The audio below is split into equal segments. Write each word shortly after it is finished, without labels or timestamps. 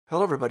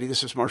Hello, everybody.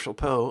 This is Marshall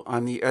Poe.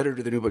 I'm the editor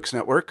of the New Books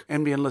Network.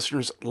 NBN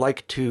listeners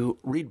like to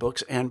read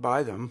books and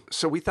buy them.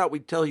 So we thought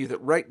we'd tell you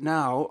that right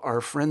now, our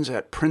friends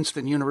at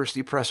Princeton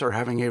University Press are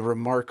having a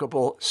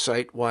remarkable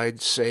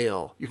site-wide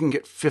sale. You can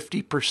get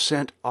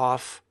 50%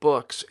 off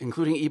books,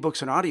 including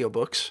ebooks and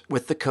audiobooks,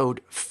 with the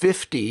code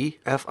 50,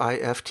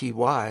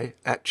 F-I-F-T-Y,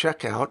 at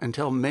checkout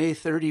until May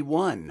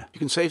 31. You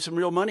can save some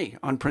real money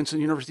on Princeton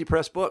University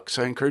Press books.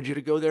 I encourage you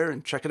to go there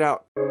and check it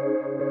out.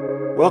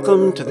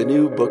 Welcome to the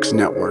New Books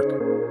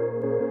Network.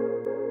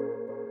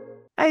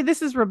 Hi,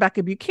 this is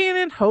Rebecca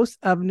Buchanan, host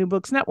of New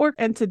Books Network,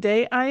 and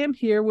today I am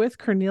here with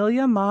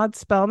Cornelia Maud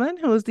Spellman,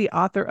 who is the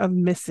author of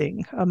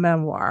Missing, a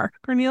memoir.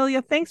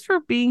 Cornelia, thanks for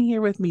being here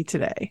with me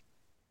today.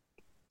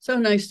 So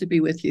nice to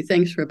be with you.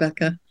 Thanks,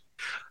 Rebecca.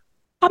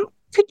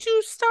 Could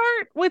you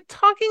start with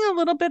talking a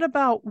little bit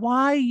about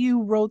why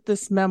you wrote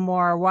this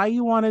memoir, why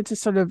you wanted to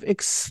sort of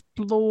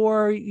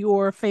explore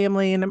your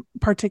family, and in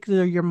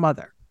particular your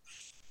mother?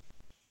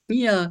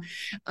 Yeah,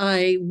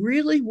 I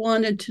really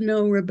wanted to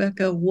know,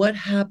 Rebecca, what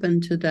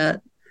happened to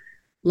that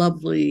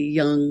lovely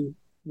young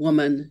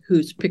woman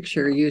whose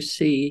picture you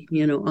see,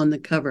 on the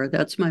cover.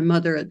 That's my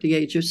mother at the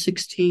age of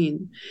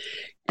 16.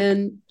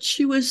 And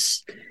she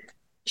was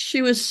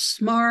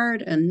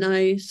smart and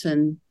nice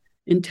and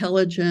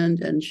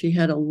intelligent, and she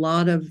had a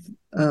lot of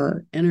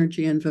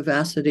energy and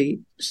vivacity.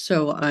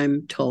 So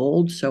I'm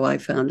told, so I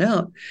found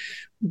out.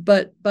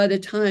 But by the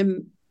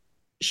time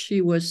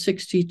she was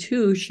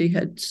 62, she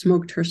had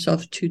smoked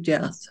herself to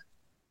death.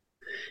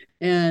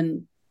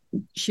 And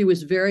she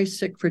was very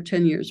sick for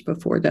 10 years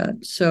before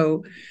that.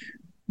 So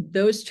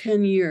those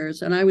 10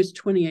 years, and I was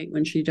 28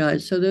 when she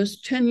died. So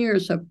those 10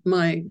 years of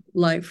my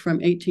life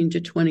from 18 to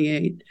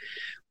 28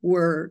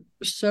 were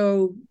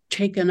so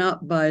taken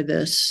up by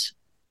this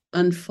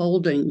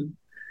unfolding,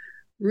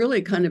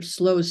 really kind of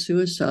slow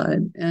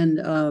suicide.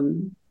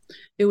 And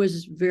it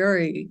was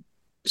very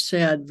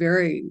sad,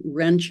 very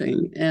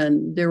wrenching.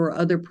 And there were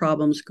other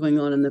problems going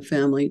on in the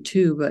family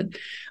too. But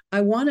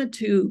I wanted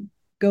to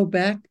go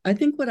back. I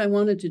think what I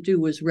wanted to do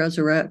was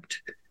resurrect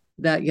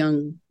that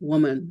young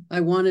woman.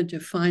 I wanted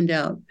to find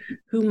out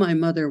who my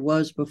mother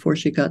was before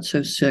she got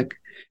so sick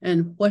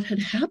and what had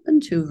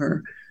happened to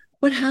her.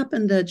 What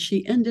happened that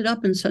she ended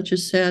up in such a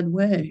sad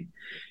way?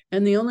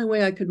 And the only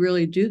way I could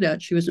really do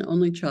that, she was an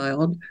only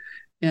child,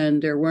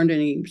 and there weren't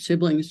any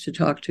siblings to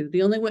talk to.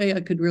 The only way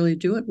I could really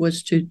do it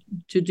was to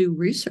do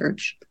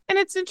research. And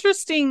it's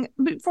interesting,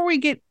 before we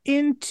get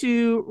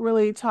into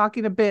really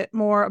talking a bit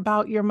more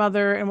about your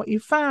mother and what you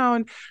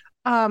found,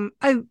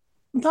 I'd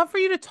love for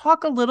you to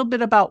talk a little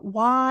bit about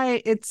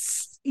why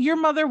your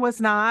mother was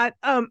not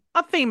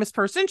a famous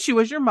person. She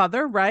was your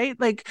mother, right?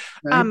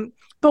 Right.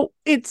 But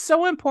it's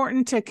so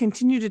important to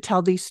continue to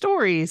tell these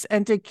stories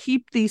and to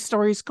keep these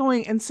stories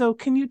going. And so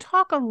can you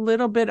talk a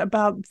little bit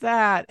about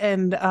that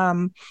and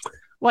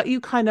what you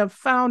kind of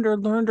found or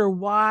learned, or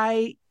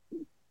why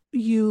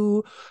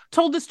you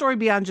told the story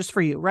beyond just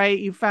for you, right?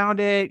 You found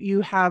it,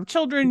 you have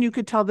children you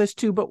could tell this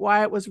to, but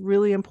why it was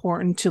really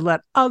important to let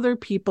other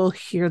people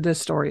hear this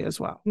story as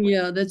well.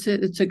 Yeah, that's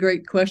it. It's a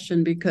great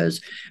question, because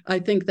I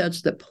think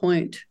that's the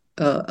point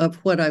of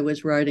what I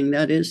was writing.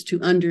 That is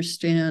to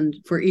understand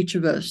for each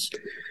of us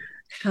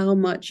how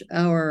much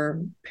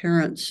our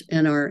parents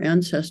and our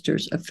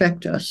ancestors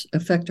affect us,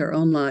 affect our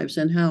own lives,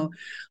 and how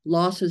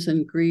losses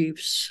and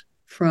griefs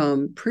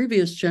from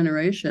previous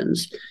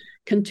generations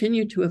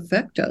continue to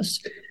affect us.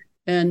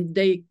 And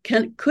they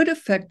could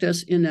affect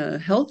us in a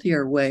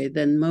healthier way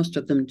than most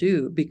of them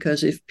do,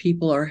 because if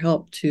people are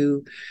helped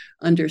to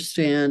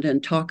understand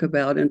and talk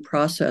about and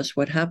process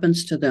what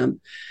happens to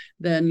them,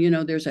 then,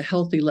 there's a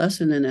healthy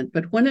lesson in it.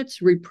 But when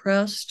it's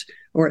repressed,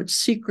 or it's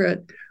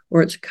secret,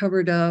 or it's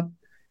covered up,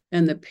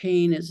 and the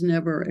pain is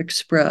never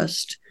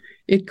expressed,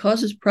 it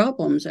causes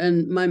problems.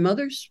 And my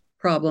mother's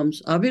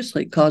problems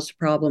obviously caused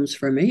problems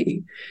for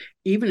me,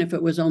 even if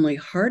it was only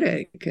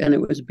heartache, and it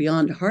was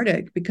beyond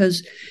heartache,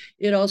 because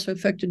it also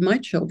affected my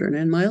children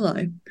and my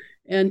life.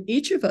 And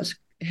each of us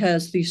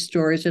has these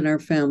stories in our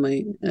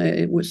family.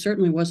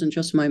 Certainly wasn't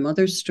just my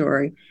mother's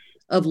story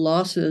of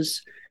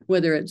losses,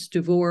 whether it's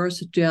divorce,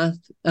 death,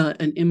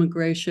 an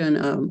immigration,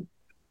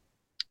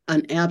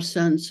 an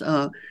absence,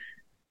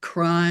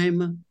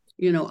 crime,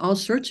 all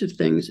sorts of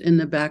things in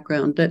the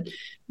background that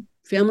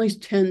families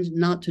tend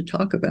not to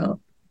talk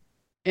about.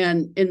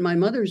 And in my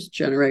mother's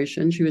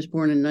generation, she was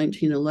born in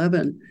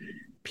 1911,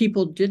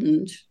 people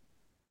didn't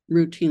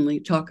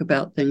routinely talk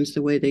about things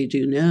the way they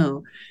do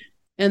now.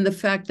 And the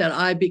fact that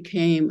I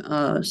became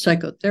a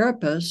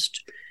psychotherapist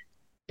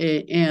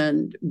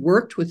and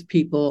worked with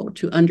people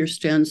to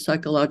understand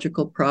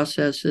psychological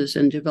processes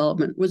and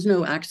development was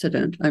no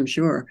accident, I'm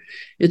sure.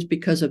 It's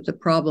because of the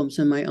problems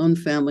in my own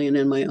family and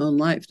in my own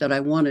life that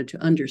I wanted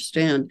to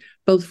understand,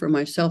 both for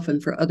myself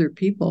and for other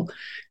people,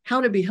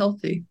 how to be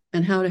healthy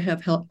and how to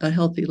have a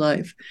healthy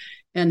life.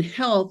 And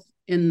health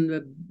in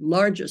the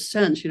largest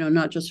sense,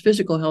 not just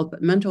physical health,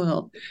 but mental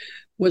health,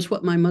 was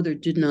what my mother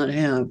did not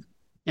have,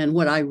 and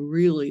what I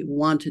really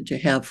wanted to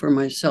have for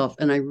myself,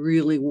 and I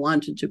really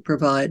wanted to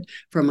provide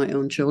for my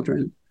own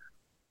children.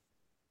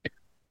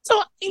 So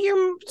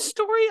your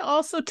story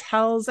also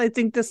tells, I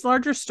think, this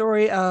larger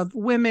story of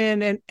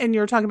women, and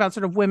you're talking about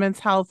sort of women's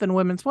health and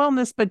women's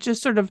wellness, but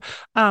just sort of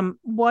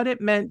what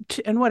it meant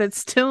and what it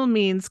still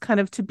means kind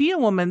of to be a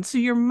woman. So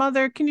your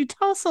mother, can you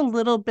tell us a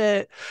little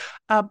bit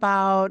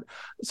about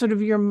sort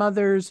of your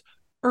mother's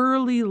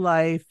early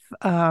life?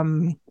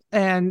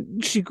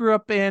 And she grew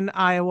up in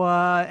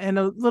Iowa, and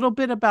a little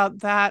bit about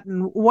that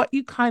and what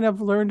you kind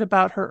of learned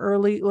about her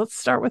early. Let's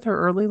start with her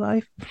early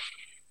life.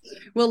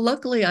 Well,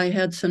 luckily, I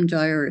had some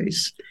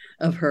diaries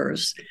of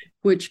hers,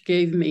 which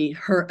gave me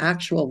her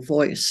actual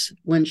voice.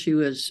 When she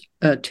was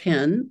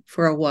 10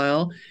 for a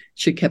while,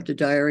 she kept a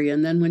diary.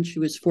 And then when she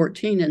was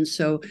 14. And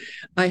so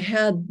I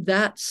had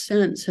that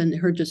sense and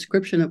her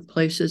description of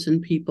places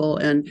and people.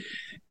 And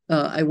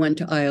I went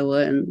to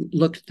Iowa and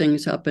looked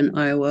things up in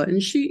Iowa. And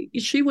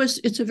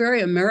it's a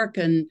very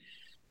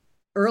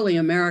early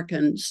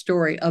American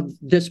story of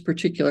this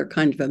particular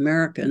kind of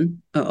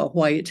American, a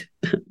white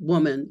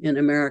woman in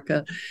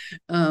America,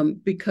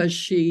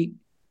 because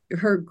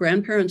her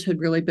grandparents had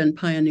really been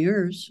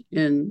pioneers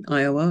in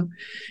Iowa.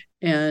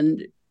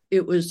 And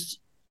it was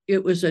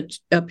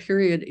a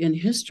period in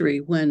history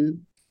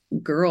when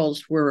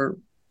girls were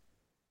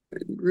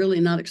really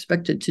not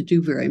expected to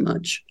do very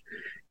much.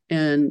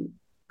 And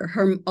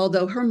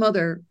although her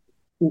mother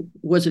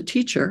was a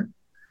teacher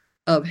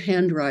of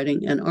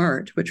handwriting and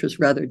art, which was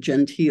rather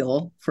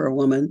genteel for a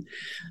woman.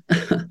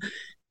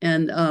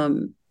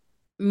 And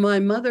my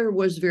mother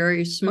was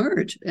very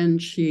smart,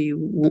 and she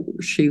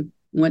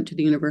went to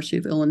the University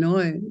of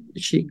Illinois.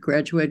 She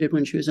graduated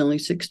when she was only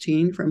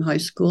 16 from high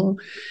school.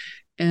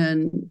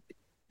 And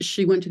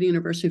she went to the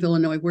University of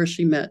Illinois, where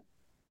she met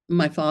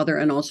my father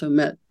and also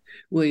met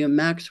William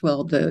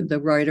Maxwell, the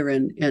writer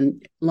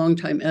and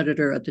longtime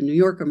editor at the New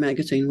Yorker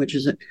magazine, which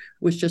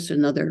was just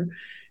another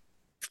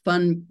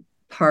fun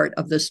part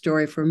of the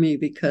story for me,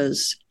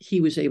 because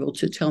he was able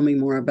to tell me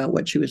more about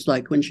what she was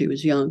like when she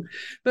was young.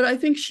 But I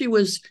think she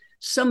was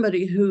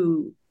somebody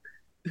who,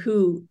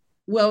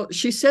 well,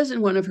 she says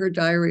in one of her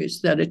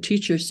diaries that a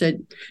teacher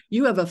said,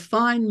 "You have a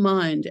fine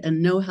mind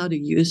and know how to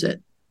use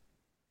it."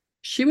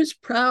 She was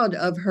proud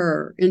of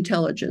her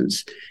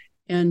intelligence,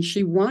 and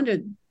she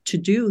wanted to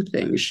do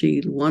things.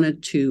 She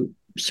wanted to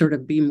sort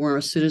of be more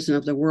a citizen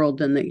of the world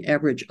than the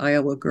average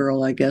Iowa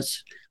girl, I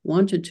guess,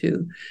 wanted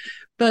to.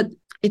 But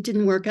it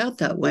didn't work out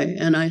that way.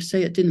 And I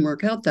say it didn't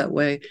work out that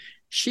way.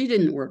 She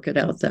didn't work it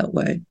out that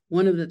way.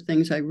 One of the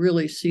things I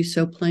really see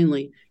so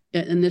plainly,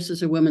 and this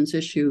is a women's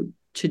issue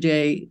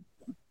today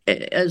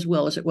as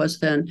well as it was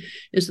then,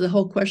 is the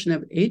whole question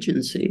of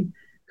agency.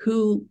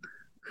 Who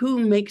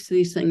makes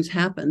these things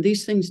happen?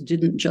 These things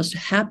didn't just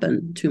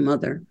happen to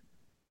Mother.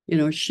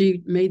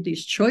 She made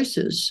these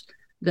choices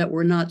that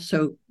were not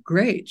so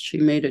great. She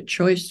made a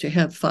choice to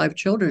have 5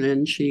 children,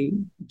 and she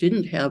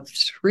didn't have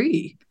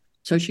 3.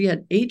 So she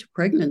had 8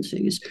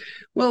 pregnancies.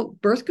 Well,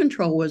 birth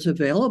control was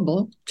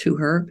available to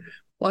her.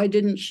 Why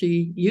didn't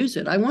she use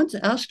it? I once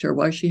asked her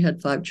why she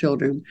had 5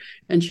 children,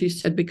 and she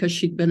said because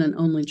she'd been an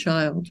only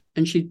child,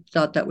 and she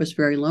thought that was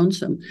very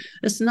lonesome.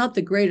 It's not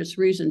the greatest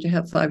reason to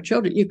have 5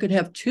 children. You could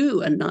have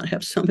 2 and not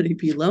have somebody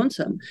be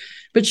lonesome.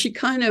 But she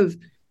kind of,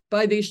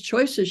 by these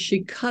choices,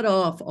 she cut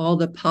off all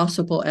the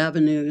possible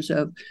avenues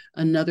of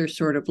another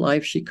sort of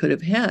life she could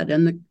have had.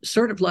 And the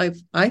sort of life,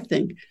 I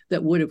think,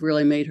 that would have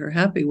really made her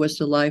happy was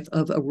the life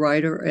of a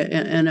writer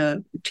and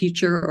a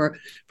teacher or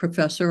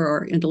professor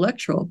or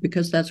intellectual,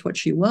 because that's what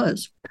she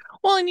was.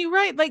 Well, and you're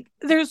right. Like,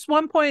 there's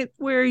one point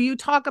where you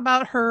talk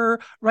about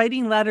her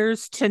writing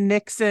letters to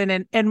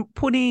Nixon and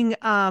putting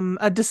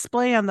a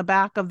display on the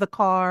back of the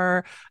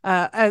car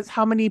as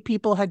how many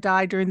people had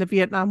died during the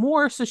Vietnam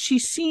War. So she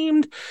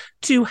seemed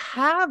to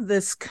have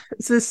this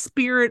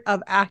spirit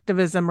of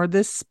activism, or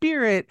this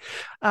spirit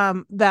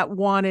that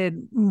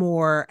wanted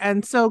more.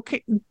 And so,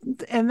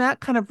 and that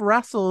kind of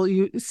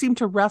you seem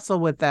to wrestle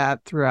with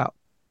that throughout.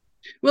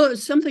 Well,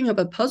 it's something of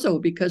a puzzle,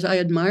 because I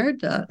admired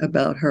that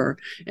about her.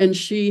 And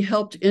she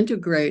helped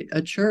integrate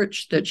a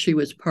church that she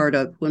was part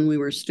of when we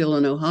were still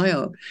in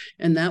Ohio.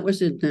 And that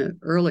was in the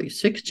early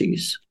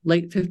 60s,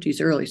 late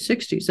 50s, early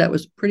 60s. That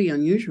was pretty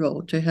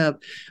unusual to have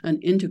an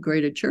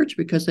integrated church,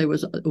 because it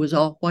was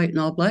all white and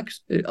all black.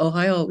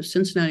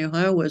 Cincinnati,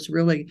 Ohio was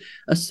really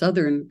a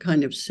southern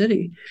kind of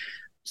city.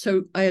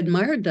 So I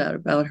admired that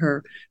about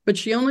her. But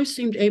she only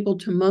seemed able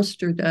to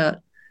muster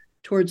that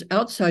towards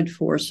outside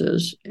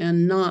forces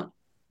and not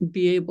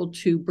be able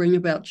to bring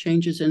about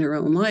changes in her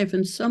own life.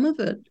 And some of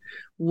it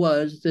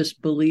was this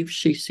belief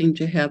she seemed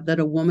to have that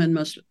a woman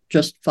must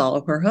just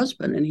follow her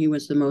husband, and he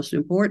was the most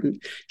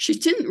important. She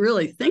didn't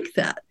really think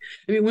that.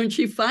 I mean, when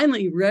she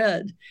finally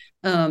read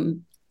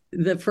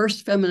the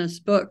first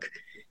feminist book,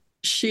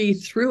 she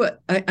threw it.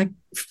 I've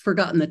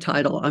forgotten the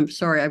title. I'm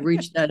sorry, I've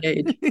reached that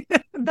age.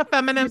 The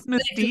Feminist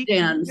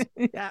Mystique.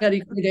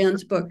 Betty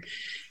Friedan's book.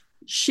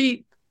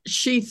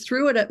 She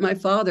threw it at my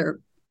father,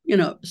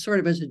 sort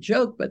of as a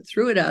joke, but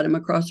threw it at him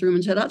across the room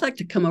and said, "I'd like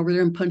to come over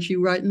there and punch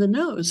you right in the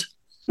nose."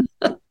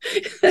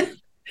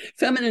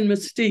 Feminine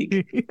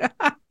mystique.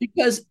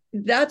 Because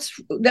that's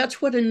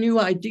what a new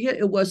idea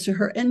it was to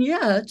her. And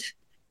yet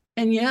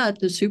And yet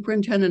the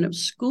superintendent of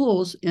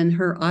schools in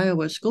her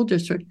Iowa school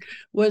district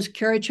was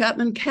Carrie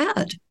Chapman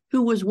Catt,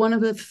 who was one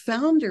of the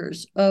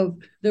founders of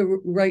the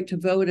right to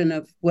vote and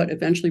of what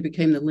eventually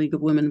became the League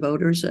of Women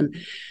Voters. And,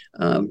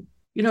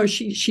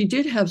 she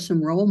did have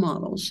some role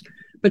models,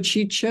 but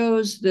she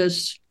chose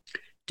this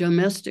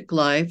domestic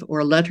life,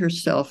 or let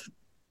herself,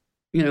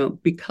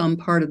 become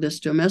part of this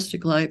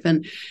domestic life.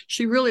 And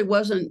she really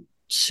wasn't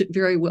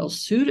very well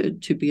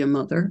suited to be a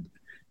mother.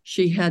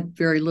 She had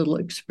very little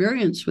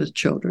experience with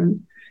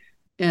children.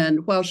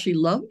 And while she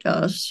loved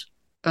us,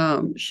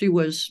 she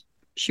was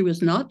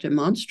not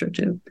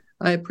demonstrative.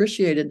 I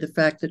appreciated the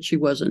fact that she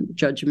wasn't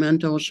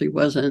judgmental. She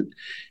wasn't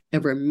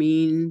ever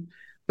mean,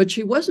 but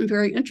she wasn't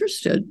very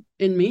interested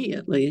in me,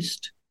 at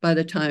least, by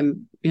the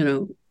time,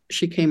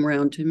 she came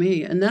around to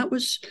me. And that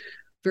was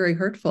very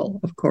hurtful,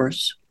 of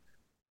course.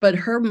 But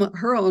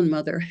her own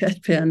mother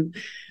had been,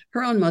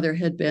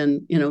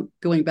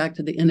 going back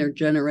to the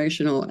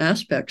intergenerational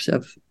aspects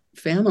of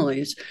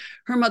families,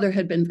 her mother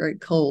had been very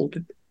cold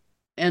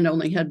and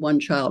only had one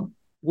child.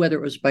 Whether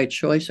it was by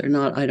choice or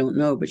not, I don't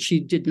know. But she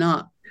did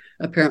not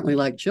apparently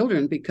like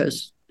children,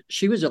 because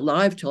she was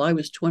alive till I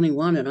was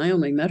 21, and I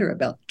only met her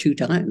about 3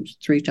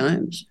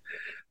 times.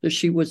 So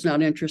she was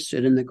not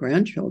interested in the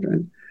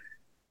grandchildren.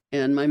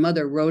 And my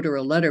mother wrote her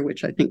a letter,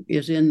 which I think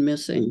is in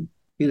Missing,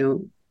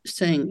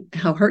 saying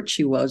how hurt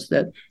she was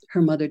that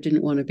her mother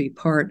didn't want to be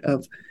part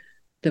of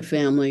the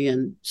family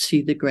and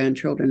see the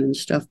grandchildren and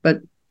stuff.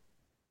 But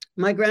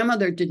my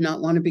grandmother did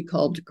not want to be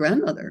called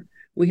grandmother.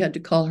 We had to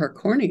call her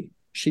Corny.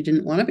 She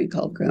didn't want to be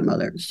called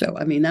grandmother. So,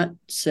 that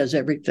says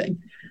everything.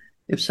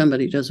 If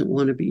somebody doesn't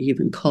want to be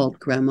even called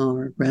grandma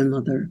or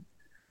grandmother.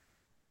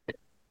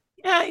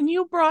 Yeah, and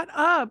you brought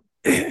up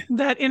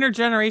that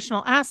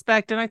intergenerational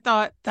aspect, and I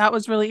thought that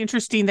was really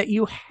interesting that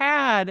you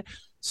had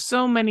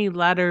so many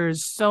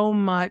letters, so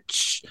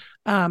much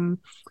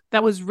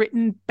that was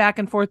written back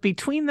and forth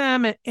between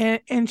them,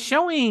 and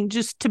showing,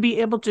 just to be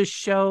able to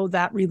show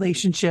that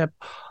relationship.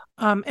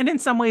 And in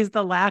some ways,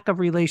 the lack of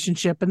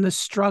relationship and the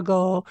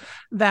struggle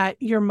that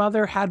your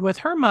mother had with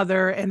her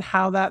mother, and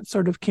how that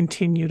sort of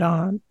continued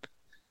on.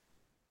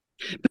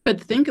 But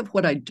think of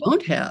what I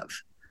don't have.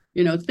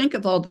 Think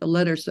of all the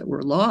letters that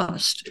were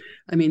lost.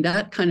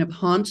 That kind of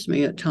haunts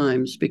me at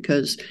times,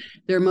 because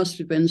there must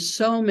have been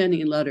so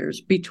many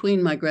letters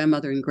between my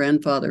grandmother and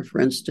grandfather,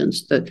 for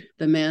instance, the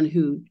man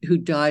who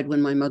died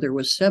when my mother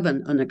was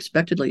 7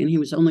 unexpectedly, and he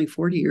was only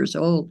 40 years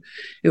old.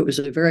 It was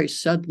a very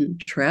sudden,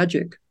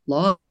 tragic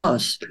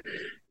loss.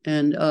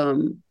 And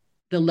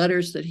the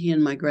letters that he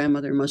and my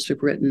grandmother must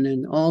have written,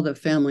 and all the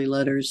family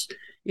letters,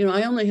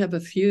 I only have a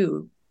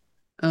few.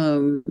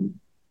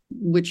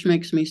 Which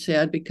makes me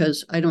sad,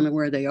 because I don't know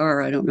where they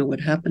are. I don't know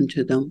what happened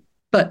to them.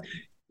 But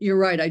you're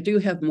right. I do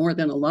have more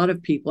than a lot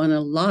of people, and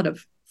a lot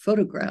of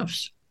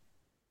photographs,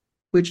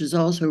 which is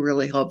also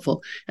really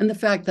helpful. And the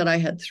fact that I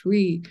had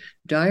 3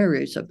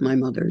 diaries of my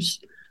mother's,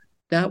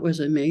 that was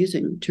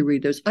amazing to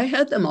read those. I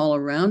had them all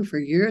around for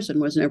years and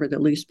was never the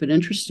least bit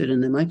interested in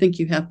them. I think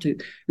you have to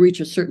reach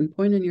a certain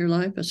point in your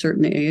life, a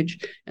certain age.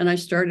 And I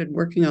started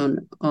working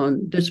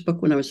on this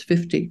book when I was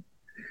 50.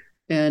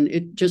 And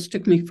it just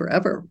took me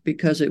forever,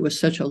 because it was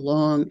such a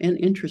long and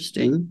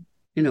interesting,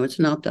 it's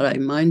not that I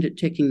minded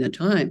taking the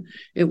time.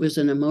 It was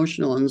an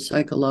emotional and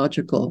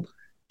psychological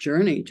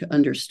journey to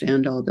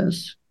understand all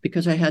this,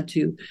 because I had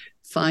to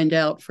find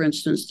out, for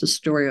instance, the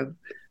story of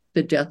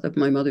the death of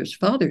my mother's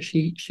father.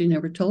 She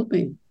never told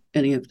me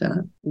any of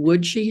that.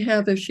 Would she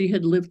have if she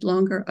had lived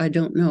longer? I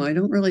don't know. I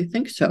don't really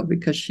think so,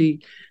 because she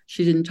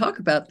didn't talk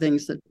about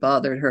things that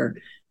bothered her,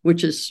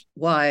 which is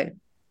why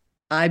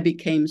I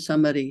became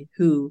somebody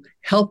who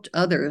helped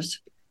others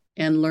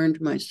and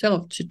learned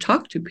myself to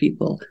talk to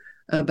people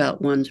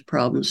about one's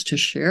problems, to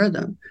share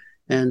them.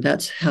 And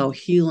that's how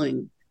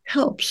healing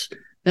helps.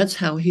 That's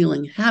how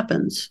healing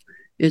happens,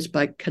 is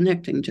by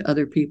connecting to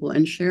other people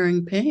and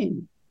sharing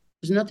pain.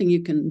 There's nothing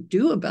you can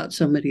do about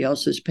somebody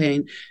else's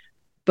pain,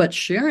 but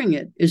sharing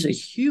it is a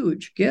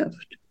huge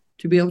gift,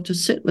 to be able to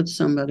sit with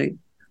somebody.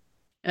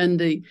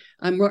 And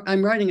I'm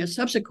writing a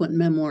subsequent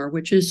memoir,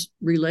 which is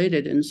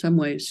related in some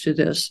ways to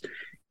this.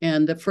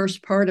 And the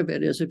first part of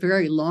it is a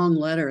very long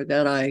letter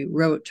that I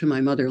wrote to my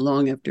mother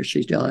long after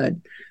she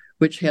died,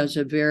 which has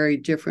a very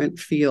different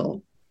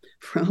feel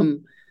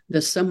from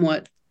the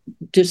somewhat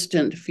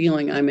distant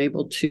feeling I'm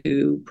able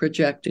to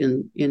project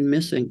in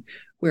Missing,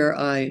 where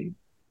I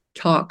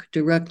talk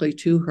directly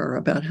to her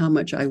about how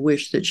much I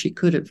wish that we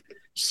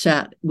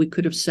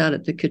could have sat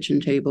at the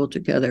kitchen table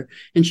together,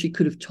 and she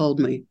could have told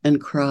me and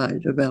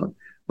cried about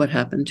what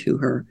happened to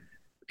her.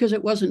 Because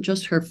it wasn't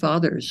just her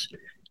father's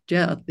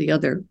death. The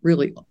other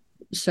really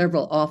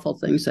several awful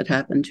things that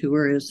happened to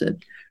her is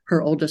that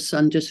her oldest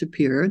son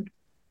disappeared,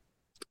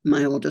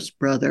 my oldest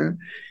brother,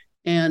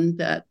 and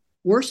that,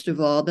 worst of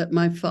all, that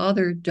my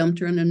father dumped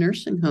her in a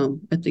nursing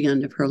home at the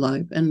end of her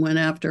life and went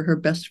after her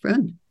best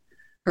friend,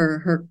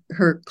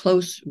 her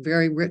close,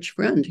 very rich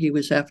friend. He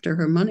was after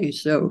her money.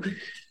 So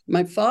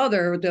my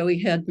father, though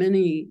he had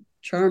many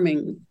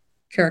charming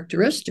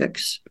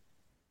characteristics,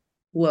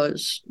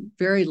 was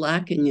very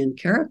lacking in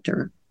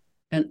character.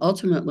 and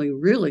ultimately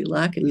really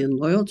lacking in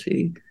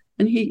loyalty.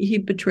 And he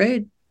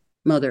betrayed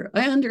Mother.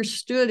 I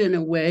understood in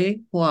a way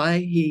why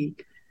he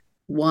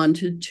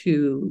wanted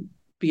to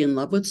be in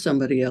love with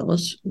somebody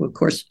else. Well, of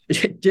course,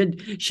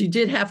 she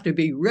did have to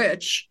be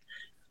rich.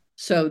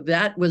 So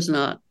that was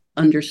not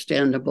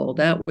understandable.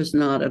 That was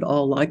not at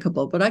all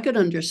likable. But I could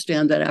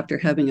understand that after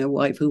having a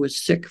wife who was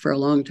sick for a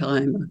long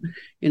time,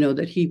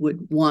 that he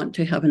would want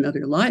to have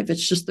another life.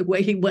 It's just the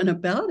way he went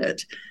about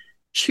it.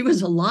 She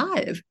was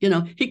alive.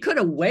 He could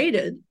have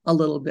waited a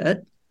little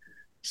bit.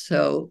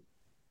 So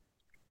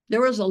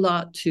there was a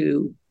lot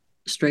to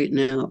straighten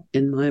out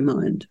in my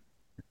mind.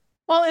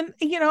 Well, and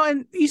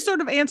you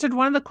sort of answered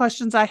one of the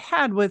questions I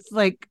had with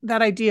like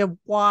that idea of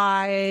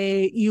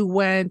why you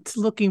went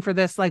looking for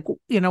this, like,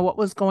 what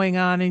was going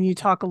on. And you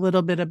talk a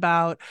little bit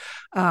about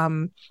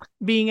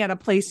being at a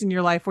place in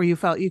your life where you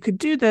felt you could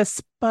do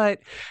this. But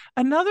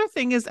another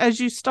thing is,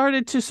 as you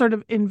started to sort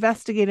of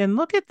investigate and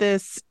look at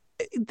this,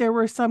 there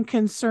were some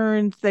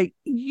concerns that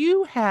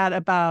you had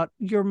about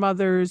your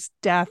mother's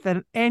death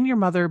and your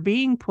mother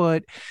being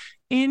put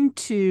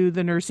into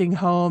the nursing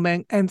home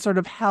and sort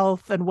of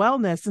health and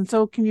wellness. And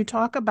so can you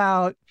talk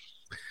about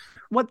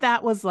what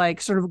that was like,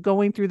 sort of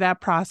going through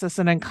that process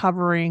and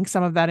uncovering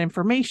some of that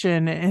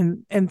information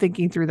and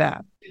thinking through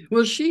that?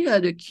 Well, she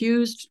had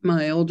accused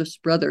my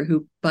oldest brother,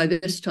 who by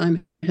this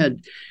time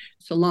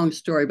it's a long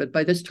story, but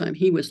by this time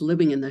he was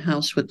living in the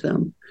house with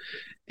them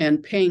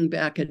and paying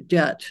back a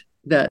debt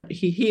that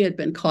he had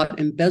been caught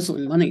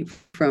embezzling money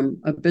from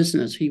a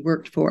business he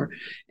worked for.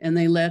 And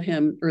they let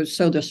him, or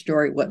so the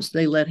story was,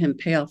 they let him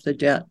pay off the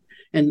debt.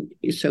 And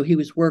so he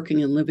was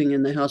working and living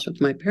in the house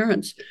with my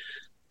parents.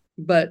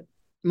 But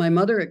my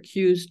mother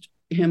accused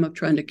him of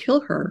trying to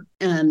kill her.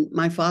 And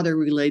my father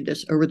relayed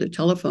this over the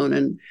telephone.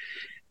 And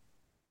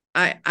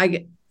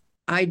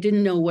I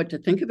didn't know what to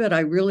think of it. I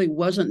really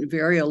wasn't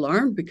very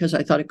alarmed because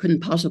I thought it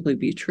couldn't possibly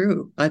be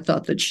true. I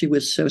thought that she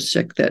was so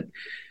sick that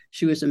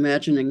she was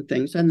imagining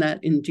things, and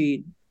that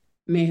indeed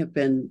may have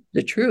been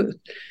the truth.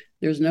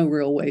 There's no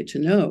real way to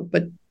know.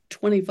 But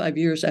 25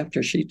 years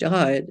after she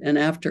died, and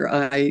after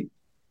I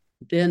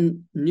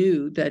then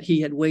knew that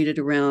he had waited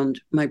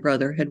around, my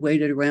brother had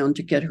waited around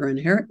to get her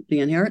the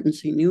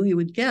inheritance he knew he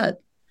would get,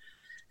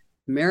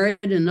 married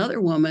another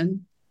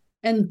woman,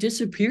 and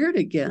disappeared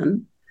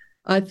again,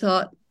 I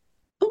thought,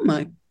 oh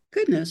my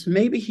goodness,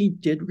 maybe he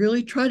did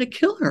really try to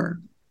kill her.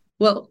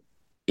 Well,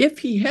 if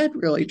he had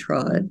really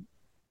tried,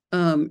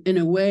 in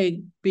a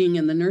way, being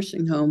in the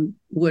nursing home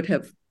would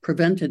have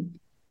prevented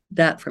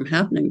that from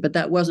happening. But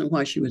that wasn't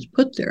why she was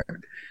put there.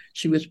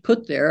 She was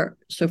put there,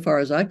 so far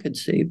as I could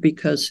see,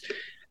 because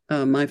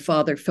my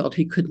father felt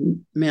he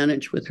couldn't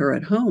manage with her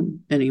at home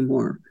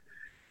anymore.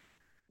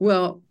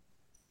 Well,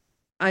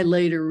 I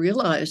later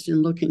realized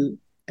in looking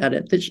at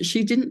it that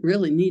she didn't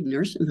really need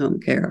nursing home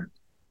care.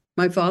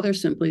 My father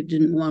simply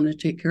didn't want to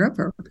take care of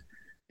her.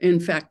 In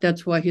fact,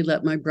 that's why he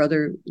let my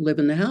brother live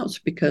in the house,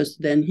 because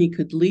then he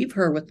could leave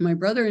her with my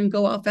brother and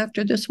go off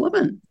after this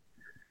woman.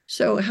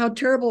 So how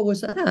terrible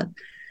was that?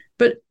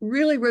 But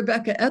really,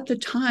 Rebecca, at the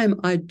time,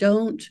 I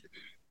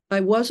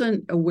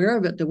wasn't aware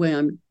of it the way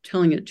I'm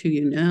telling it to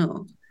you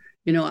now.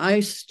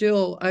 I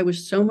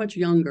was so much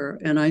younger,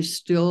 and I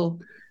still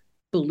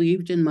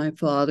believed in my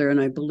father, and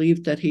I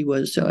believed that he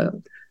was,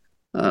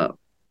 I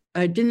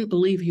didn't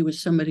believe he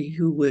was somebody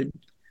who would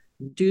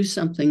do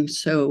something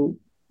so,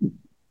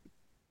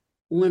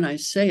 when I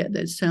say it,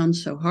 it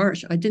sounds so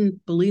harsh. I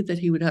didn't believe that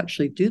he would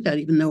actually do that,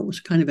 even though it was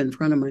kind of in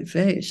front of my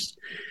face.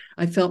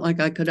 I felt like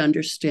I could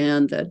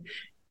understand that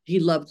he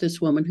loved this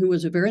woman who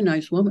was a very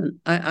nice woman.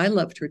 I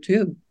loved her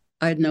too.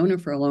 I had known her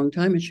for a long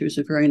time, and she was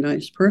a very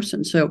nice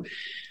person. So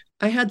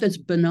I had this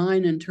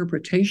benign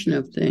interpretation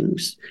of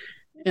things,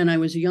 and I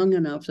was young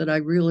enough that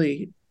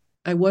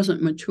I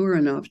wasn't mature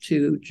enough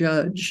to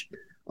judge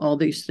all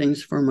these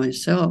things for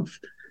myself.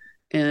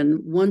 And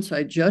once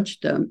I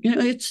judged them,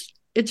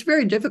 it's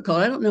very difficult.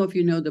 I don't know if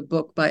you know the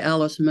book by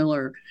Alice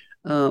Miller,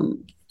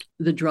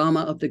 The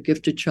Drama of the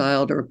Gifted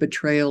Child, or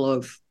Betrayal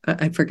of,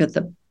 I forget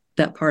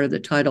that part of the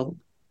title.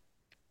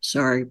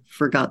 Sorry,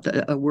 forgot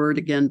a word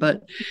again.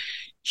 But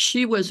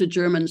she was a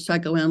German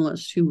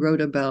psychoanalyst who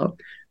wrote about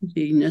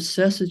the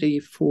necessity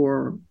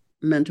for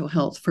mental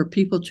health, for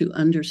people to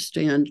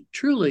understand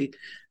truly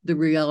the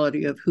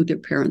reality of who their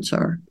parents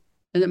are.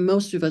 And that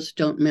most of us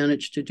don't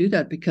manage to do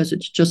that because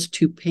it's just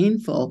too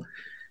painful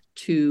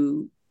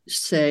to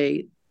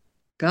say,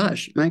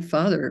 gosh, my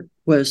father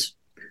was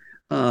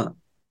a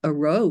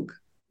rogue.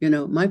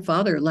 My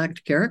father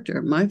lacked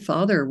character. My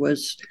father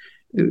was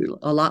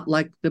a lot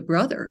like the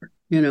brother.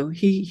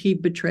 He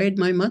betrayed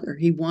my mother.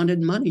 He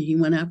wanted money. He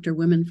went after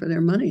women for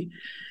their money.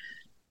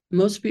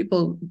 Most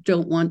people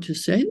don't want to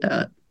say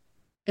that.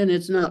 And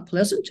it's not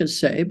pleasant to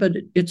say, but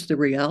it's the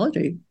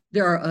reality.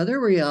 There are other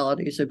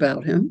realities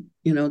about him.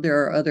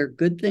 There are other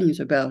good things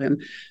about him,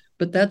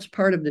 but that's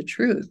part of the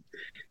truth.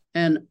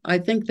 And I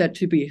think that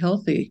to be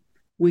healthy,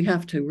 we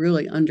have to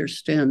really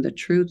understand the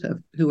truth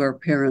of who our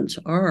parents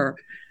are.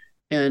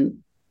 And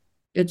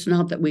it's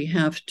not that we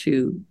have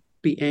to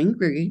be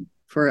angry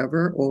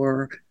forever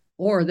or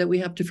or that we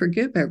have to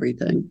forgive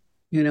everything.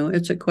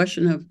 It's a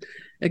question of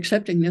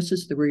accepting this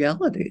is the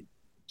reality.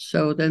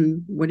 So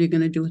then what are you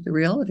going to do with the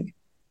reality?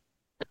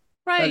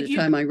 Right. By the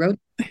time I wrote,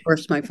 of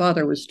course, my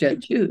father was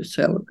dead too.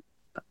 So.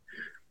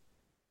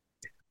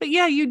 But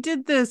yeah, you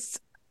did this.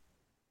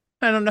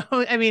 I don't know.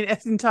 I mean,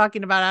 as in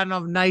talking about, I don't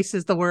know if nice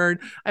is the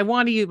word I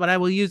want to use, but I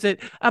will use it.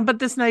 But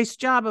this nice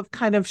job of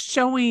kind of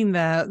showing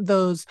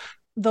those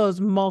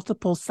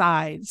multiple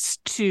sides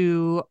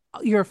to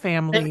your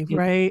family,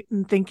 right?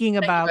 And thinking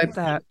about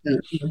that.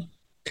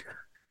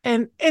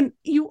 And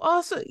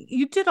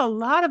you did a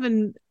lot of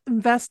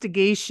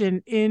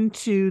investigation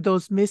into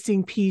those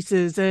missing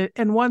pieces.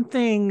 And one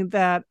thing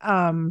that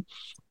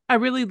I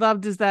really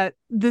loved is that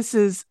this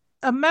is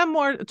a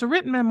memoir. It's a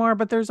written memoir,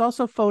 but there's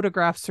also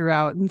photographs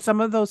throughout. And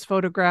some of those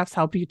photographs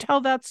help you tell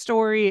that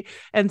story.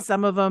 And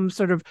some of them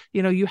sort of,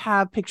 you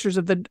have pictures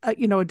of the,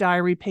 a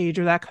diary page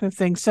or that kind of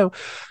thing. So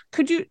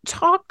could you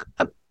talk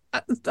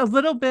a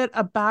little bit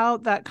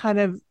about that kind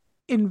of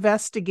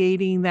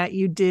investigating that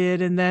you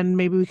did, and then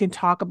maybe we can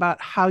talk about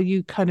how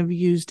you kind of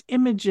used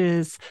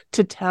images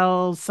to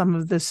tell some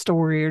of the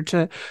story or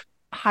to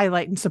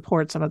highlight and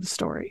support some of the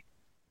story?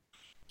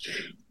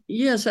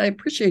 Yes, I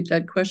appreciate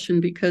that question,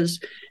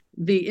 because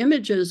the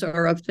images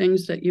are of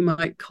things that you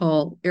might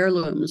call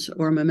heirlooms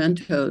or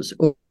mementos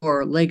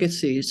or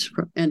legacies.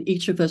 And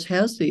each of us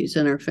has these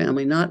in our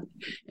family, not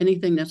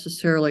anything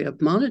necessarily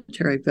of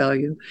monetary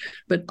value,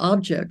 but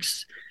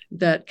objects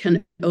that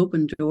can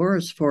open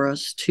doors for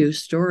us to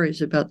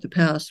stories about the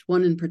past.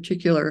 One in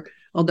particular,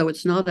 although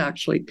it's not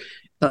actually,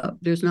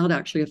 there's not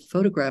actually a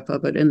photograph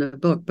of it in the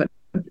book, but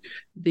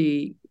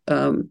the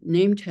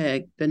name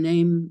tag, the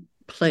name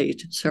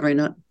plate,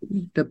 not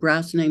the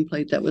brass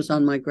nameplate that was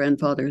on my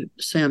grandfather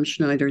Sam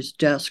Schneider's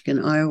desk in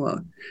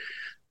Iowa.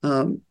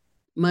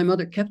 My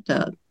mother kept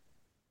that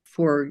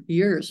for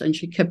years, and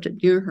she kept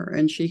it near her,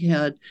 and she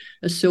had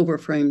a silver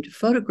framed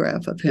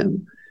photograph of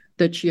him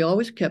that she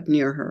always kept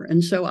near her.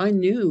 And so I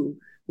knew,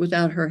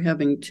 without her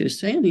having to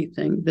say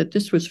anything, that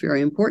this was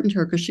very important to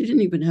her, because she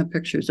didn't even have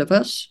pictures of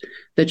us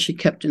that she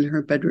kept in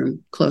her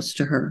bedroom close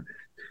to her.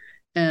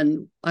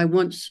 And I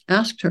once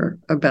asked her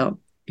about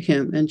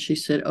him, and she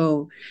said,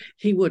 "Oh,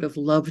 he would have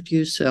loved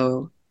you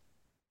so."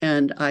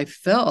 And I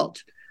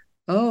felt,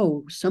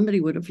 oh, somebody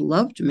would have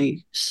loved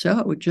me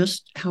so,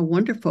 just how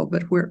wonderful.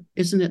 But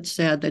isn't it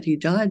sad that he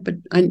died? But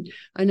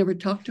I never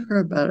talked to her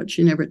about it.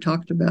 She never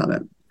talked about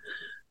it.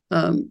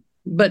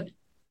 But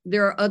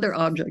there are other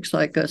objects,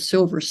 like a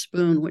silver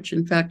spoon, which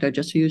in fact I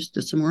just used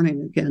this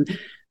morning again,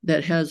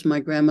 that has my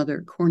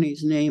grandmother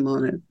Corney's name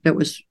on it, that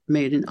was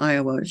made in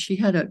Iowa. She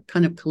had a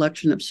kind of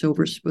collection of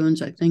silver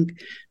spoons, I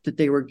think, that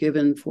they were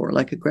given for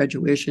like a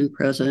graduation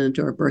present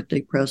or a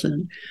birthday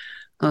present.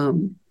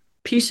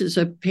 Pieces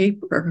of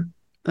paper,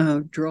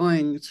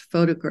 drawings,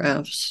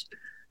 photographs,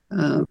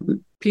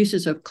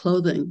 pieces of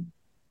clothing.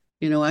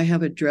 I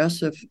have a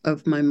dress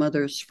of my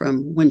mother's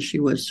from when she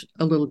was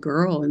a little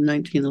girl in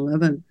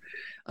 1911.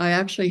 I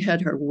actually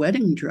had her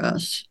wedding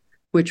dress,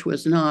 which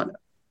was not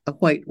a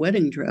white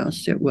wedding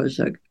dress. It was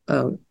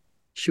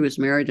she was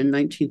married in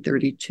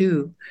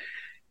 1932,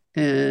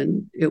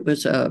 and it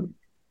was a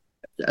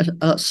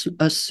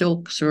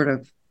silk sort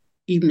of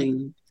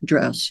evening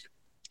dress.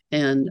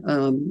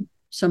 And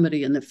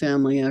somebody in the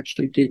family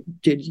actually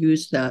did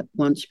use that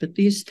once. But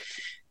these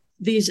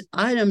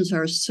items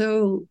are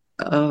so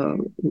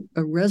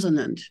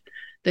resonant.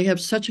 They have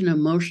such an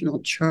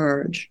emotional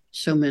charge,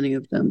 so many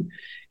of them.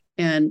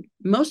 And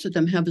most of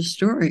them have a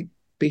story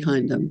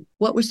behind them.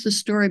 What was the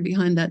story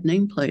behind that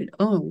nameplate?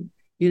 Oh,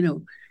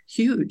 a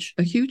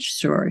huge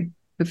story.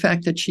 The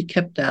fact that she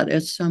kept that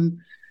as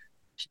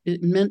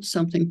it meant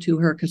something to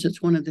her, because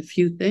it's one of the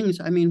few things.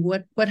 I mean,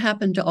 what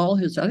happened to all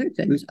his other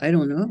things? I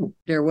don't know.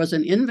 There was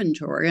an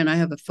inventory, and I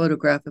have a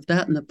photograph of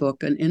that in the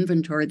book, an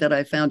inventory that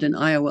I found in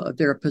Iowa of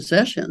their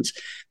possessions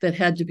that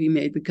had to be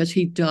made because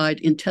he died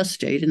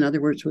intestate, in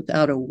other words,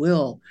 without a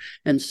will.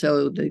 And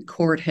so the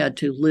court had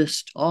to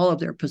list all of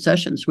their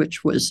possessions,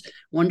 which was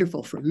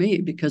wonderful for me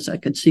because I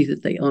could see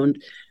that they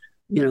owned,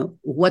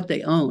 what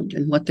they owned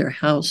and what their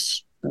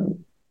house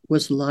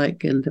was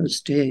like in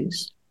those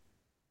days.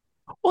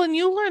 Well, and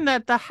you learn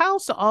that the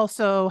house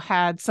also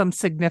had some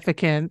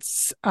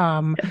significance,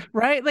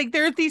 right? Like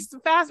there's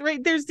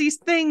these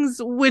things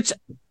which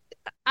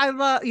I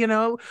love,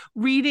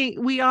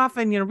 reading. We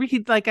often,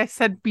 read, like I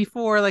said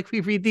before, like we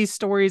read these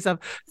stories of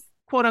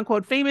quote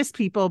unquote famous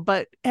people,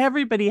 but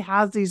everybody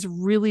has these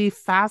really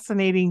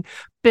fascinating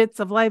bits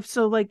of life.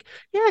 So like,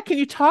 yeah, can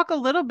you talk a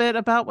little bit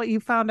about what you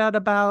found out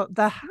about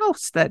the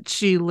house that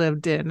she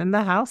lived in and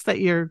the house that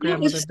your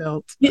grandmother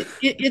built?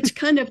 It's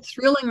kind of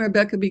thrilling,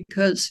 Rebecca,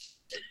 because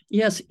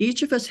yes,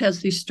 each of us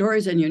has these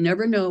stories, and you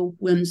never know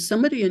when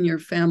somebody in your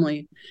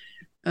family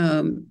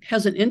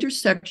has an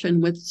intersection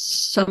with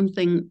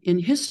something in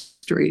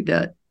history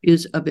that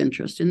is of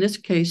interest. In this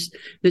case,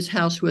 this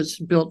house was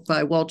built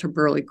by Walter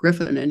Burley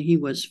Griffin, and he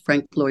was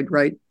Frank Lloyd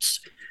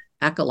Wright's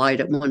acolyte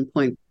at one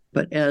point,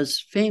 but as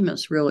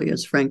famous really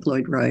as Frank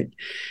Lloyd Wright.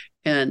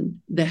 And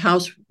the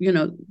house,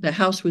 the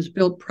house was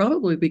built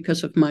probably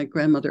because of my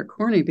grandmother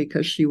Corny,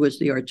 because she was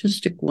the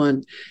artistic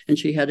one and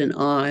she had an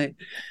eye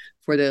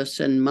for this.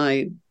 And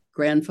my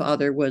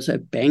grandfather was a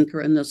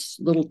banker in this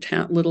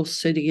little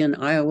city in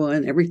Iowa,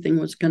 and everything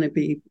was going to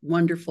be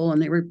wonderful.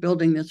 And they were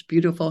building this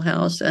beautiful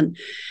house. And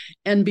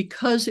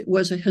because it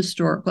was a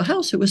historical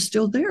house, it was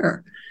still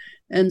there.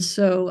 And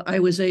so I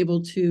was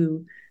able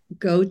to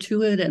go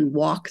to it and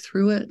walk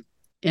through it.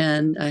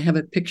 And I have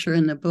a picture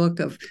in the book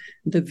of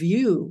the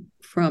view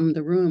from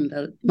the room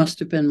that must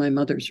have been my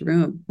mother's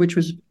room, which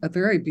was a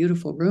very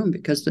beautiful room,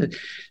 because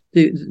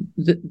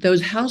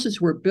those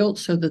houses were built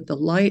so that the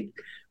light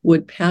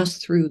would pass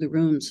through the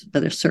rooms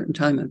at a certain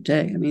time of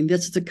day. I mean,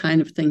 that's the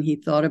kind of thing he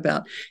thought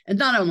about. And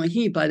not only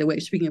he, by the way,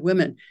 speaking of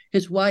women,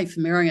 his wife,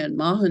 Marianne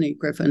Mahoney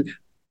Griffin,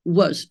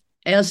 was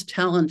as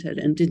talented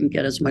and didn't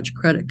get as much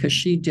credit because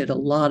she did a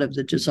lot of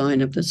the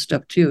design of this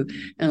stuff too,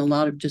 and a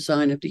lot of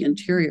design of the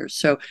interior.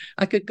 So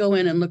I could go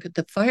in and look at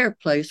the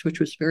fireplace,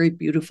 which was very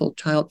beautiful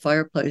tiled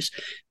fireplace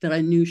that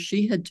I knew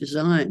she had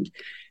designed,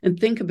 and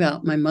think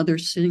about my mother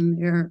sitting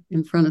there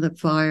in front of the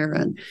fire,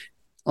 and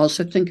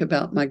also think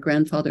about my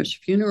grandfather's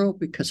funeral,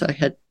 because I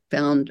had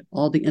found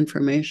all the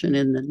information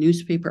in the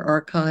newspaper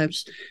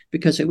archives,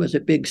 because it was a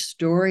big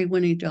story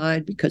when he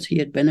died, because he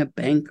had been a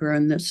banker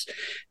in this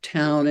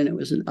town and it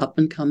was an up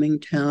and coming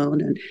town,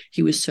 and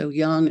he was so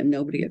young and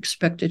nobody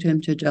expected him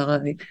to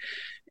die.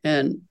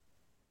 And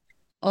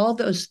all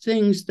those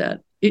things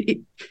that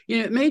it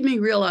made me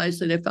realize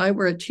that if I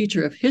were a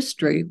teacher of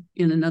history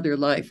in another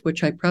life,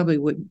 which I probably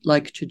would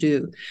like to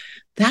do,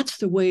 that's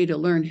the way to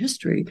learn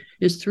history,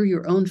 is through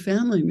your own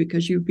family,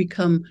 because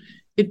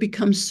it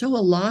becomes so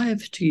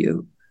alive to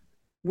you.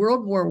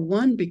 World War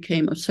I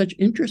became of such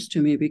interest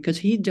to me because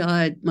he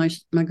died, my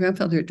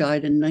grandfather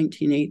died in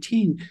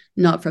 1918,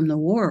 not from the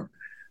war.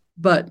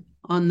 But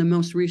on the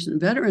most recent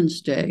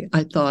Veterans Day,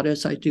 I thought,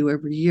 as I do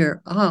every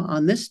year,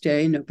 on this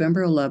day,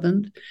 November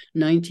 11th,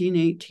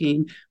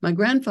 1918, my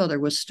grandfather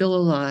was still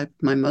alive.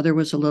 My mother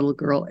was a little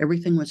girl.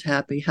 Everything was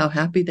happy. How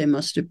happy they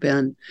must have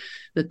been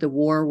that the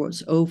war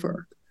was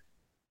over.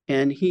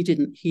 And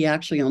he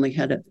actually only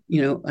had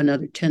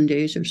another 10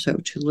 days or so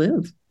to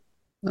live.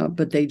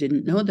 But they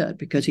didn't know that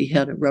because he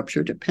had a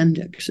ruptured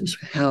appendix, is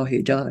how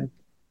he died.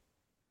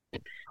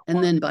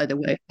 And then, by the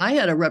way, I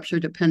had a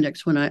ruptured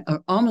appendix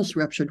almost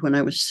ruptured when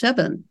I was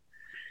 7.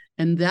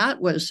 And that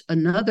was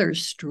another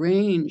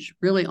strange,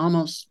 really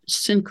almost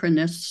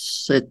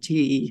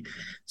synchronicity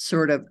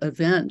sort of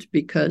event,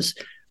 because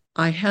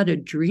I had a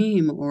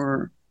dream,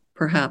 or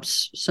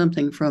perhaps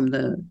something from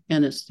the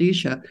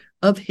anesthesia,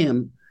 of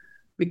him,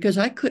 because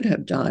I could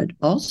have died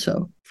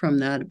also from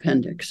that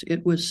appendix.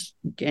 It was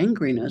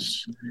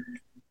gangrenous.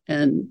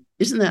 And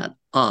isn't that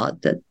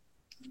odd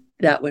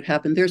that would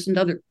happen? There's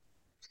another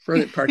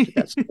further part to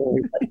that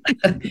story.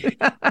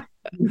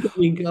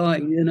 Keep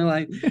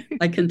going.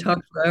 I can talk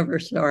forever.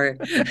 Sorry.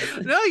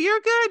 No, you're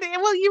good.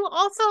 Well, you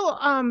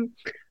also,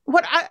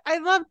 what I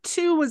love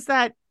too was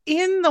that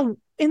in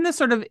the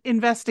sort of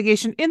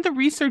investigation, in the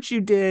research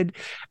you did,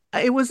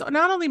 it was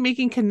not only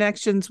making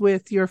connections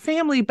with your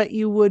family, but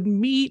you would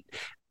meet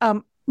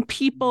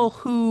people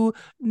who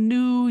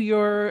knew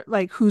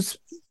who's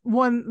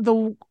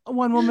the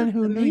one woman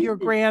who knew your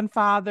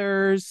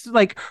grandfathers,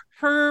 like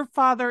her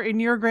father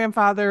and your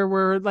grandfather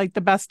were like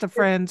the best of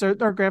friends, or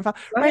grandfather,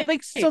 right?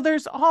 Like, so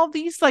there's all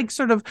these like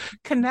sort of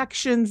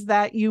connections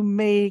that you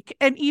make.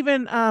 And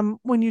even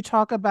when you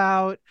talk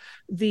about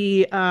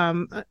the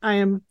I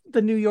am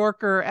the New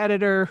Yorker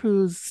editor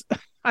who's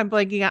I'm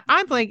blanking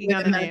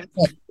on the name.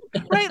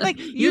 Right, like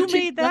you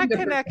made that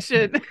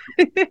connection.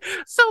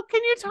 So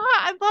can you talk,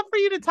 I'd love for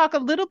you to talk a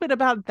little bit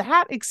about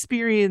that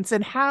experience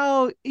and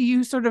how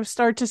you sort of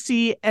start to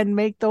see and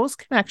make those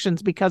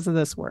connections because of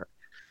this work.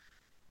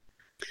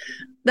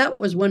 That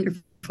was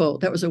wonderful.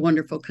 That was a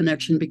wonderful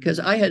connection, because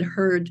I had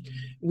heard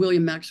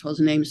William Maxwell's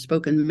name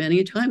spoken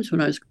many times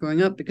when I was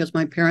growing up, because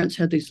my parents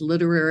had these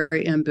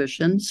literary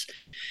ambitions.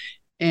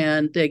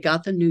 And they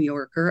got the New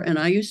Yorker, and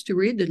I used to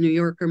read the New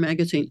Yorker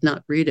magazine,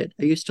 not read it.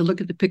 I used to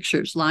look at the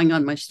pictures lying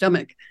on my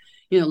stomach,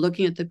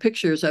 looking at the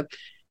pictures and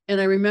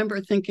I remember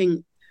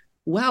thinking,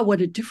 wow,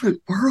 what a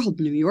different world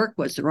New York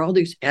was. There were all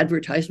these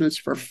advertisements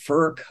for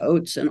fur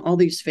coats and all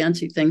these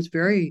fancy things,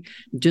 very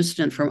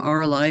distant from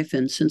our life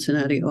in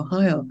Cincinnati,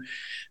 Ohio.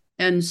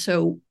 And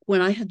so when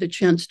I had the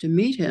chance to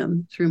meet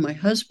him through my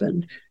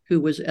husband, who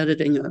was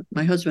editing,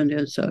 my husband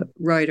is a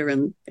writer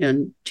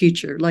and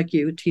teacher, like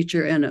you,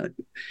 teacher, and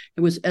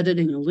was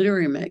editing a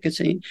literary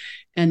magazine.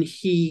 And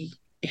he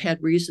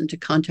had reason to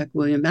contact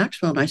William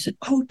Maxwell. And I said,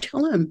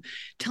 tell him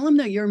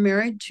that you're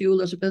married to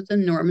Elizabeth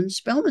and Norman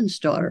Spellman's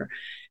daughter.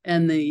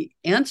 And the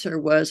answer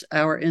was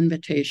our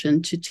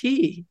invitation to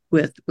tea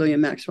with William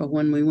Maxwell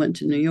when we went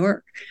to New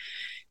York.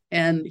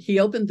 And he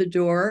opened the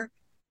door,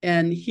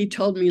 and he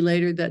told me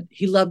later that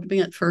he loved me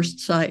at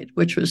first sight,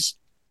 which was,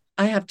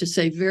 I have to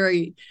say,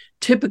 very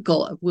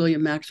typical of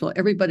William Maxwell.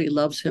 Everybody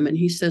loves him, and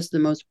he says the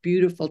most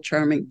beautiful,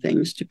 charming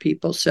things to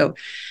people. So,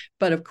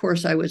 but of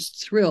course, I was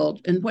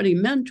thrilled. And what he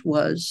meant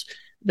was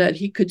that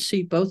he could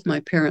see both my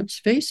parents'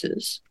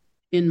 faces.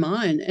 in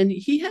mind. And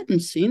he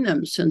hadn't seen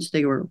them since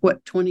they were,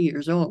 20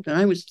 years old. And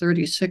I was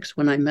 36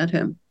 when I met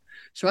him.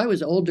 So I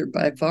was older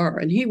by far.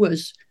 And he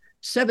was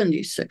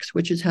 76,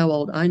 which is how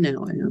old I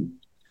now am.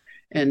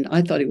 And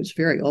I thought he was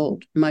very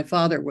old. My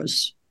father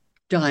was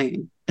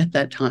dying at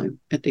that time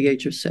at the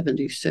age of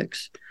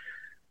 76.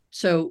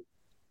 So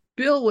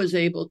Bill was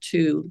able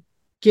to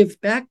give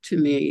back to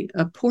me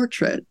a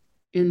portrait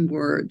in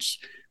words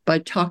by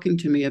talking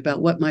to me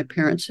about what my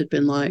parents had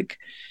been like.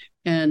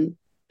 And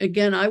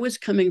again, I was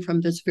coming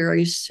from this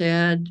very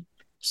sad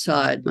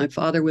side. My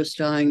father was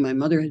dying. My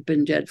mother had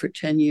been dead for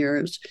 10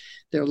 years.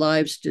 Their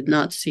lives did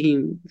not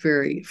seem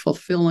very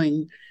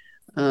fulfilling.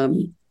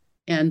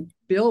 And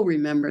Bill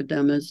remembered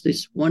them as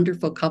this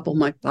wonderful couple.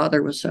 My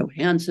father was so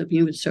handsome.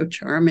 He was so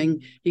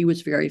charming. He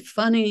was very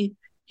funny.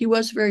 He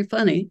was very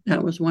funny.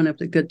 That was one of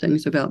the good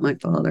things about my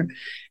father.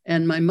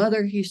 And my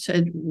mother, he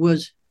said,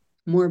 was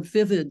more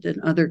vivid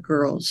than other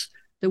girls.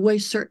 The way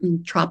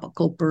certain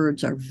tropical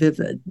birds are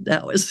vivid.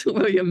 That was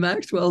William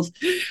Maxwell's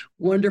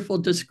wonderful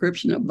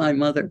description of my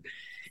mother.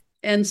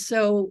 And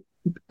so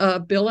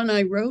Bill and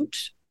I wrote,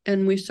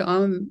 and we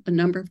saw him a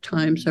number of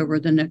times over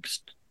the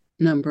next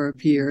number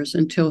of years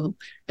until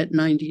at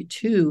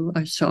 92,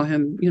 I saw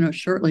him,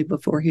 shortly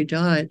before he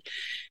died.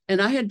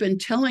 And I had been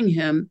telling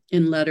him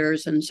in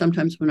letters, and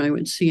sometimes when I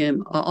would see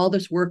him, all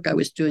this work I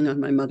was doing on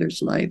my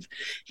mother's life.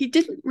 He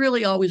didn't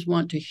really always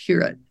want to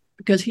hear it,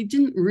 because he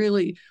didn't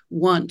really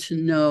want to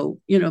know,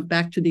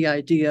 back to the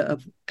idea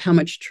of how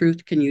much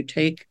truth can you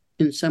take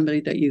in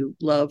somebody that you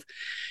love.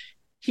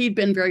 He'd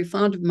been very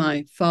fond of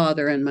my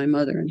father and my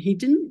mother, and he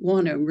didn't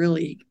want to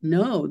really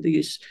know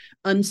these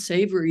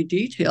unsavory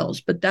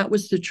details, but that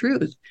was the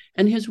truth.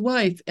 And his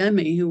wife,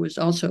 Emmy, who was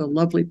also a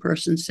lovely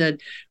person, said,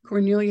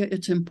 Cornelia,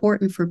 it's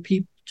important for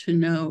people to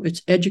know.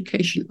 It's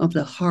education of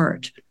the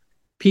heart.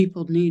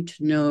 People need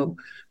to know,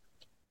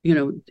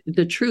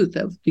 the truth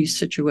of these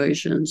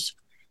situations.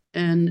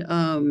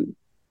 And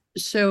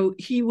so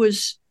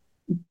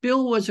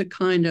Bill was a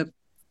kind of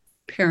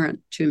parent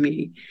to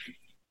me.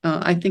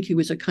 I think he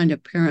was a kind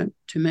of parent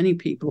to many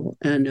people,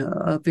 and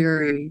a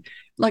very,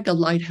 like a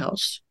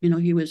lighthouse.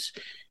 He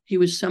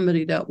was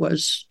somebody that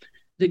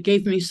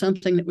gave me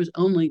something that was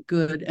only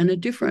good, and a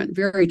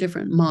very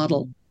different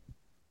model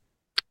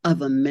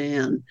of a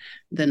man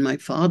than my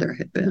father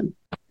had been.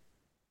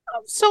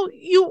 So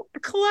you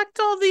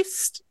collect all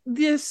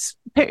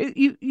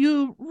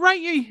you write,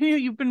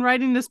 you've been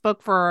writing this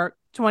book for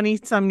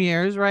 20 some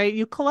years, right?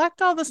 You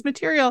collect all this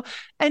material,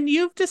 and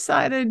you've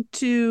decided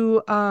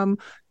to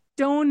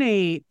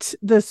donate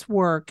this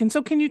work. And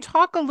so can you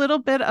talk a little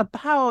bit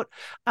about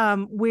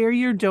where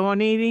you're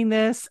donating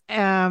this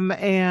and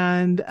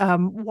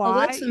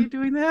why you're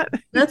doing that?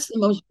 That's the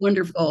most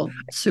wonderful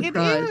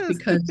surprise,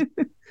 because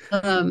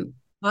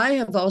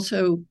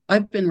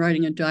I've been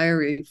writing a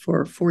diary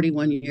for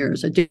 41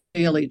 years, a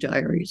daily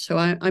diary. So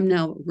I'm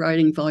now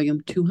writing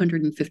volume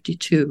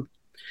 252.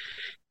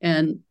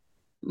 And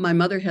my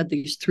mother had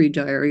these 3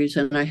 diaries,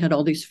 and I had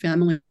all these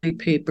family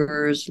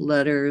papers,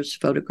 letters,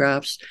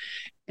 photographs.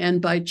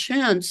 And by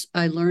chance,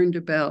 I learned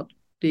about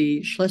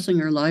the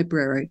Schlesinger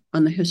Library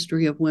on the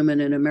history of women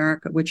in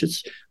America, which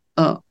is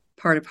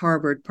part of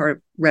Harvard, part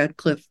of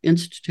Radcliffe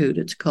Institute,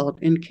 it's called,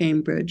 in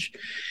Cambridge.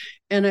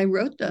 And I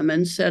wrote them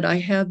and said, I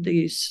have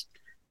these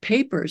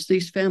papers,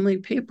 these family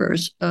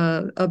papers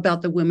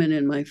about the women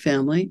in my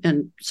family,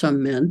 and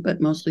some men, but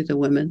mostly the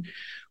women.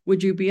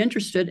 Would you be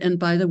interested? And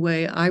by the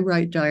way, I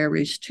write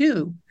diaries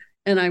too.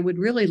 And I would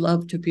really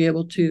love to be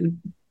able to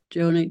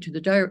donate to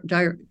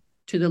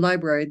the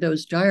library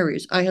those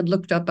diaries. I had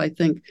looked up, I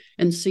think,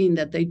 and seen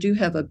that they do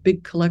have a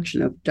big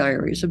collection of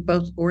diaries of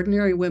both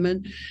ordinary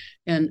women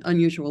and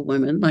unusual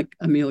women, like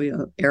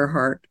Amelia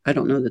Earhart. I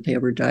don't know that they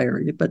ever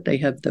diaried, but they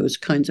have those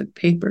kinds of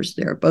papers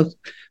there, both.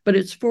 But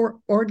it's for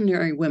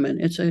ordinary women.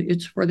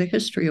 It's for the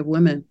history of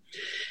women.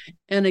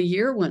 And a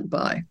year went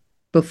by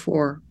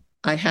before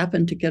I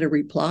happened to get a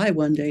reply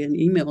one day, an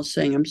email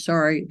saying, I'm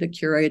sorry, the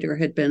curator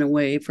had been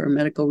away for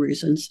medical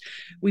reasons.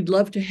 We'd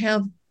love to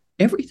have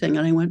everything.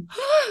 And I went,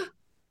 oh,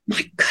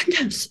 my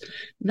goodness,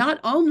 not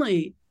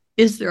only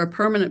is there a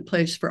permanent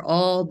place for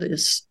all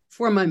this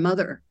for my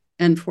mother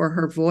and for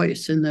her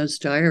voice in those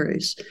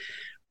diaries,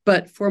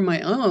 but for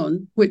my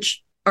own,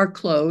 which are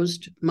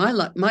closed.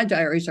 My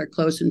diaries are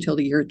closed until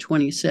the year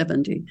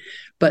 2070,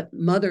 but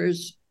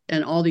mother's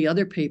and all the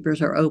other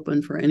papers are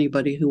open for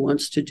anybody who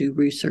wants to do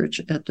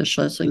research at the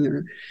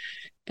Schlesinger.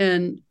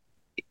 And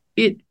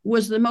it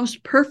was the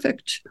most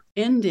perfect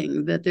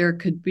ending that there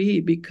could be,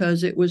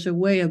 because it was a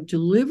way of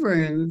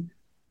delivering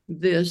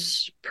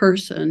this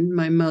person,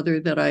 my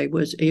mother, that I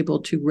was able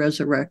to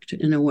resurrect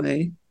in a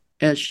way,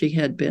 as she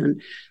had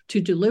been,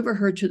 to deliver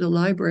her to the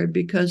library,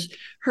 because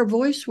her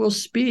voice will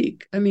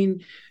speak. I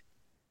mean,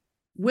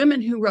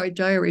 women who write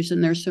diaries,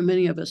 and there's so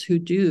many of us who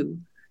do,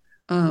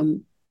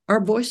 our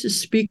voices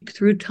speak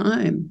through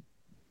time.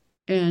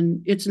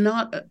 And it's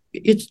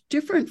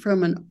different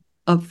from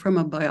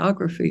a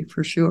biography,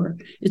 for sure.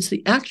 It's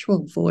the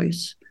actual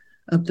voice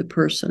of the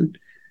person.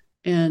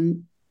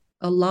 And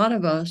a lot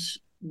of us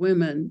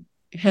women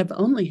have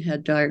only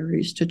had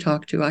diaries to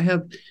talk to. I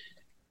have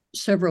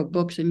several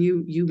books, and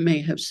you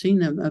may have seen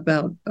them,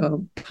 about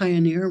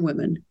pioneer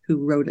women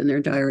who wrote in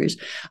their diaries.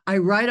 I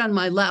write on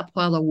my lap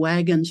while the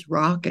wagon's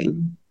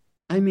rocking.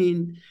 I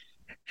mean,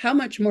 how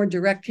much more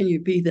direct can you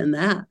be than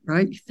that,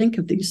 right? You think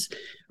of these,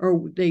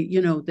 or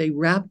they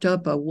wrapped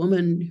up a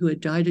woman who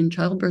had died in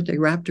childbirth. They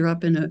wrapped her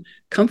up in a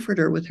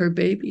comforter with her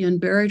baby and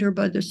buried her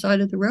by the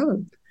side of the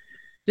road.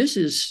 This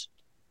is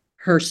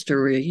her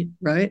story,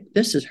 right?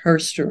 This is her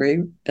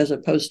story as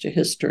opposed to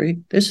history.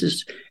 This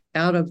is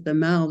out of the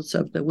mouths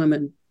of the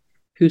women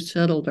who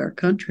settled our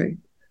country.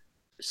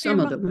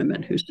 Some of the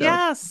women who settled.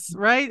 Yes,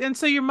 right. And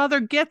so your mother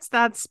gets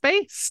that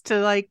space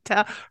to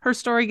tell her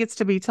story, gets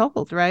to be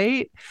told,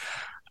 right?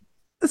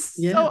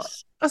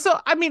 Yes. So,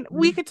 I mean,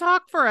 we could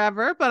talk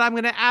forever, but I'm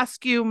going to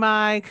ask you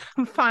my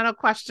final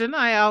question.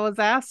 I always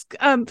ask.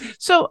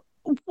 So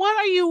what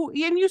are you,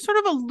 and you sort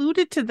of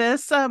alluded to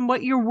this,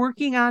 what you're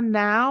working on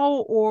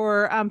now,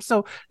 or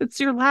so it's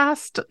your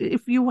last,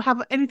 if you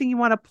have anything you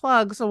want to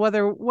plug, so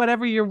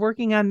whatever you're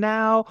working on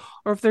now,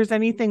 or if there's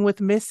anything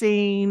with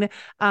Missing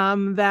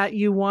that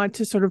you want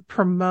to sort of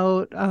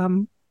promote,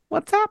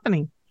 what's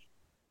happening?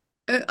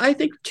 I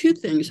think two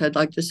things I'd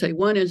like to say.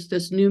 One is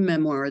this new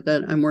memoir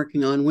that I'm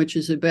working on, which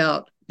is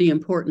about the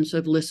importance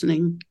of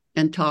listening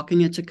and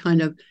talking. It's a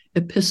kind of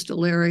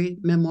epistolary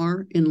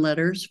memoir in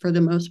letters for the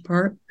most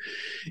part.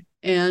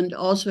 And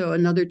also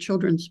another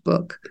children's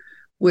book,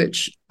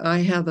 which I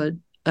have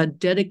a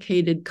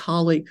dedicated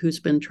colleague who's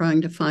been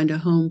trying to find a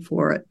home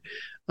for it.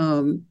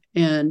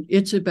 And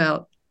it's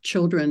about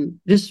children,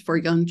 this is for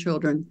young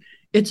children.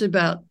 It's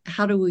about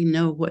how do we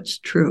know what's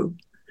true?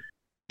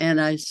 And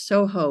I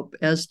so hope,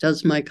 as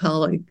does my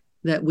colleague,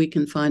 that we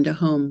can find a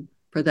home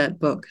for that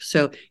book.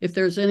 So if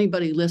there's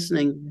anybody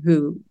listening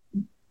who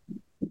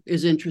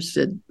is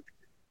interested,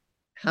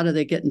 how do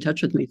they get in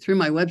touch with me? Through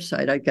my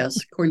website, I guess,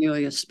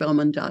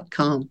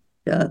 CorneliaSpellman.com.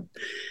 Yeah.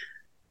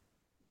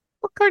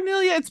 Well,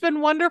 Cornelia, it's been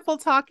wonderful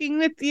talking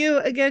with you.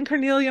 Again,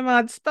 Cornelia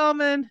Maud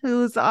Spellman,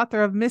 who's the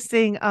author of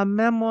Missing, a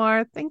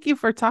memoir. Thank you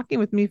for talking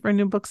with me for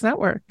New Books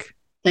Network.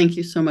 Thank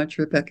you so much,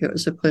 Rebecca. It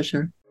was a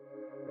pleasure.